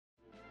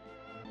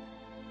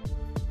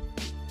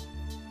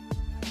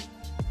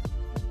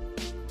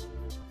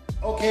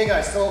Okay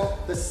guys, so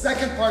the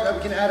second part that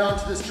we can add on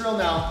to this drill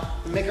now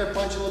to make our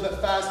punch a little bit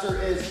faster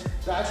is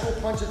the actual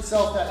punch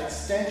itself. That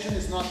extension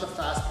is not the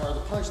fast part of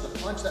the punch. The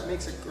punch that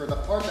makes it, or the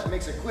part that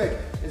makes it quick,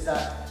 is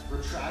that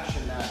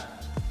retraction,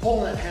 that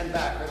pulling that hand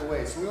back right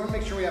away. So we want to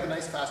make sure we have a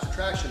nice fast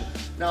retraction.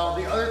 Now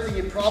the other thing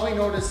you probably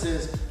notice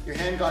is your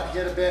hand got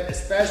hit a bit,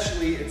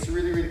 especially it's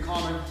really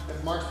common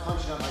if Mark's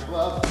punching on my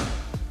glove.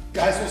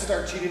 Guys will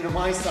start cheating on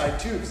my side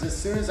too, because as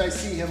soon as I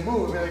see him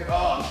move, I'll be like,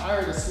 oh, I'm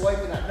tired of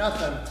swiping at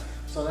nothing.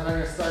 So then I'm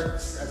gonna start,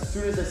 as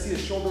soon as I see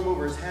his shoulder move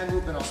or his hand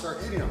move, then I'll start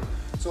hitting him.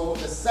 So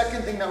the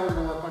second thing that we're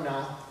gonna work on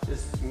now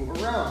is move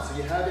around. So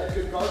you have that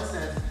good guard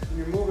stance, and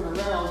you're moving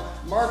around.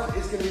 Mark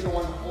is gonna be the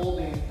one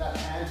holding that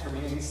hand for me,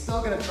 and he's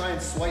still gonna try and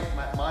swipe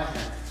my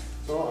hand.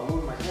 So I'm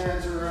moving my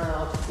hands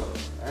around,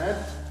 and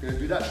I'm gonna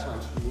do that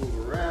punch.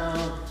 Move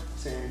around,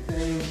 same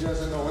thing,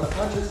 doesn't know when the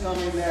punch is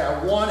coming there.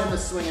 I want him to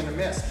swing and to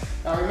miss.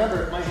 Now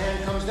remember, if my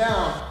hand comes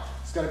down,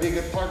 it's got to be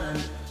a good partner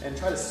and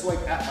try to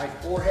swipe at my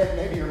forehead,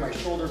 maybe, or my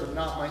shoulder, but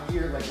not my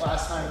ear like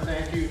last time,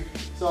 thank you.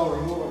 So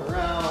we're moving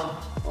around.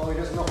 Oh, he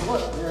doesn't know.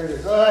 Look, there it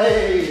is. Oh,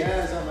 hey,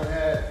 hands on my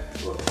head.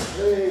 Look,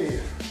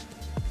 hey.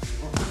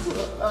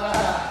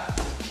 Ah.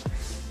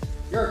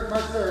 Your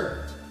Mark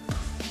third.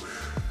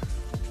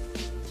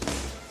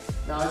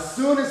 Now, as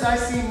soon as I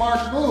see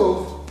Mark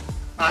move,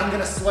 I'm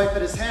going to swipe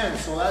at his hand.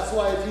 So that's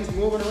why if he's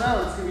moving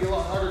around, it's going to be a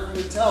lot harder for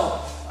me to tell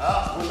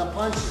when the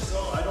punch is.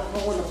 Oh, I don't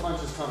know when the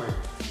punch is coming.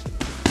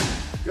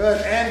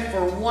 Good, and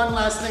for one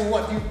last thing,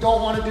 what you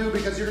don't want to do,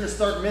 because you're going to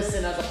start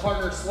missing as a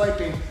partner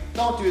swiping,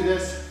 don't do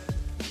this.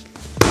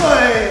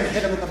 And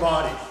hit him in the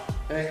body.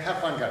 Okay, have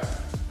fun, guys.